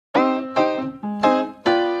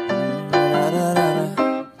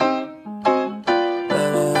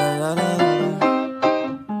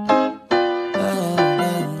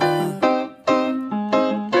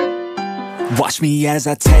Watch me as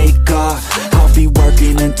I take off. I'll be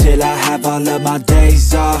working until I have all of my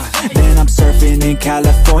days off. Then I'm surfing in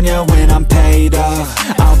California when I'm paid off.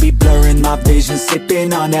 I'll be blurring my vision,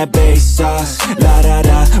 sipping on that bass sauce. La da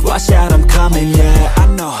da, watch out, I'm coming, yeah. I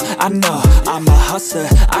know, I'm a hustler,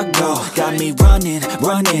 I go. Got me running,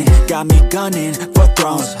 got me gunning for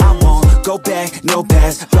thrones. I won't go back, no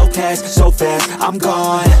pass, blow past so fast. I'm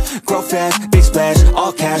gone, grow fast, big splash,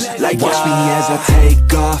 all cash, like watch me as I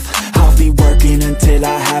take off. I'll be working until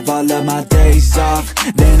I have all of my days off.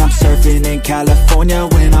 Then I'm surfing in California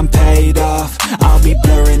when I'm paid off. I'll be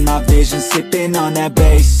blurring my vision, sipping on that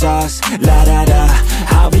bass sauce. La da da,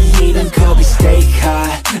 I'll be eating Kobe steak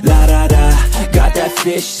hot. La da da, got that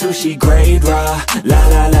fish sushi grade raw. La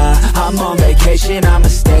la la, I'm on vacation, I'ma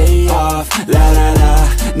stay off. La la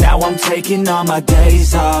la, now I'm taking all my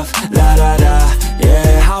days off. La la la,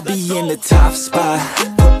 yeah, I'll be in the top spot,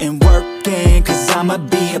 putting work in, cause I'ma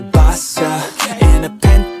be a boss, in a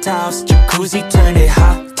penthouse, jacuzzi, turn it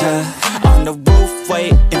hotter. On the roof,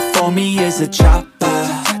 waiting for me is a chopper.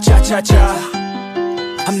 Cha-cha-cha,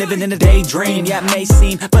 I'm living in a daydream, yeah, it may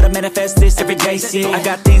seem, but I manifest this every day, see. I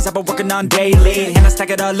got things I've been working on daily, and I stack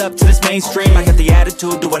it all up to this mainstream. I got the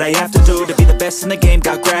attitude, do what I have to do to be the best in the game,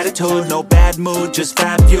 got gratitude. No bad mood, just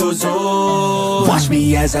fat views, ooh. Watch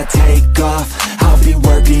me as I take off. I'll be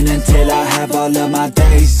working until I have all of my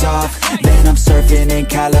days off. Then I'm surfing in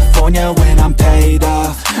California when I'm paid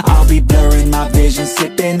off. I'll be blurring my vision,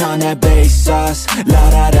 sipping on that bass sauce. La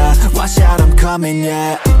da da, watch out, I'm coming,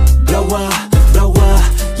 yeah. Blow up,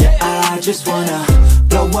 yeah, I just wanna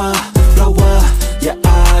blow up, yeah,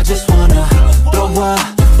 I just wanna blow up,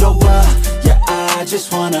 yeah, I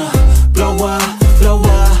just wanna blow up, blow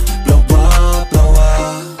up, blow up, blow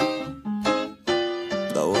up,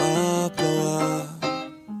 blow up, blow up,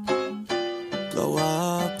 blow up.